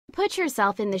Put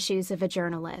yourself in the shoes of a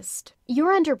journalist.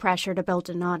 You're under pressure to build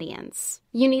an audience.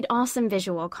 You need awesome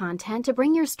visual content to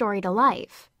bring your story to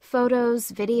life.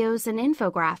 Photos, videos, and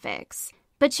infographics.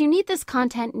 But you need this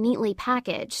content neatly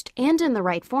packaged and in the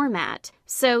right format.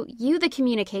 So you, the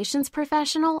communications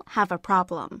professional, have a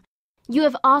problem. You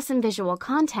have awesome visual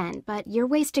content, but you're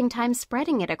wasting time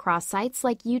spreading it across sites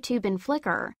like YouTube and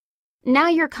Flickr. Now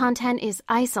your content is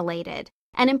isolated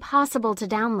and impossible to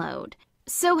download.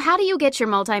 So how do you get your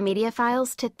multimedia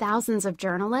files to thousands of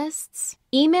journalists?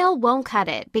 Email won't cut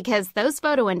it because those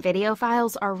photo and video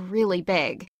files are really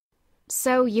big.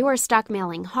 So you are stuck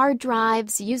mailing hard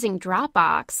drives, using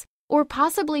Dropbox, or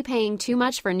possibly paying too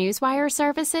much for newswire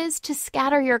services to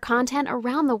scatter your content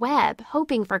around the web,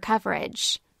 hoping for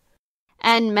coverage.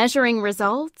 And measuring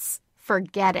results?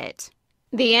 Forget it.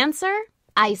 The answer?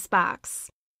 Isebox.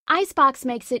 Isebox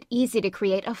makes it easy to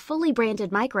create a fully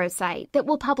branded microsite that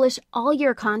will publish all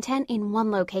your content in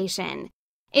one location.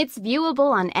 It's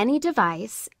viewable on any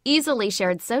device, easily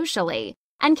shared socially,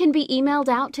 and can be emailed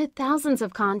out to thousands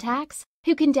of contacts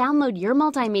who can download your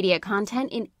multimedia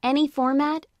content in any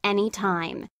format,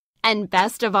 anytime. And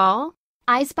best of all,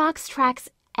 Isebox tracks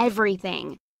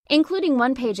everything, including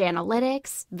one-page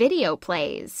analytics, video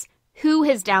plays, who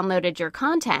has downloaded your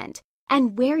content,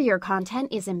 and where your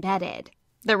content is embedded.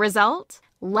 The result?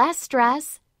 Less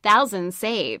stress, thousands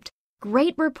saved,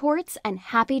 great reports, and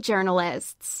happy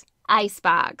journalists.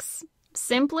 Isebox.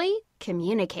 Simply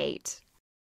communicate.